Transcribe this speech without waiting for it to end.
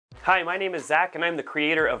Hi, my name is Zach and I'm the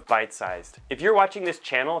creator of Bite-Sized. If you're watching this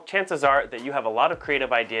channel, chances are that you have a lot of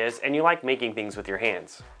creative ideas and you like making things with your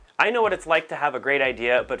hands. I know what it's like to have a great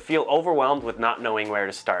idea but feel overwhelmed with not knowing where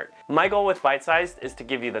to start. My goal with Bite-Sized is to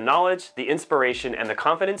give you the knowledge, the inspiration, and the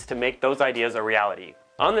confidence to make those ideas a reality.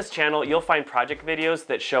 On this channel, you'll find project videos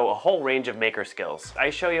that show a whole range of maker skills.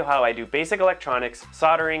 I show you how I do basic electronics,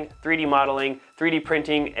 soldering, 3D modeling, 3D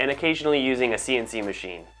printing, and occasionally using a CNC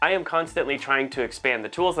machine. I am constantly trying to expand the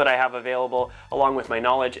tools that I have available, along with my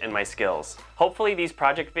knowledge and my skills. Hopefully these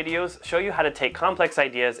project videos show you how to take complex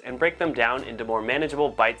ideas and break them down into more manageable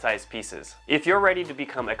bite-sized pieces. If you're ready to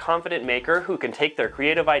become a confident maker who can take their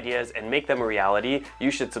creative ideas and make them a reality,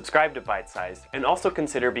 you should subscribe to Bite-Sized, and also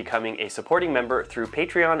consider becoming a supporting member through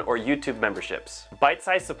Patreon or YouTube memberships.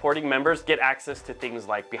 Bite-Sized supporting members get access to things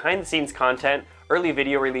like behind-the-scenes content, early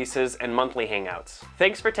video releases, and monthly hangouts.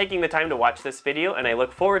 Thanks for taking the time to watch this video, and I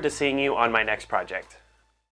look forward to seeing you on my next project.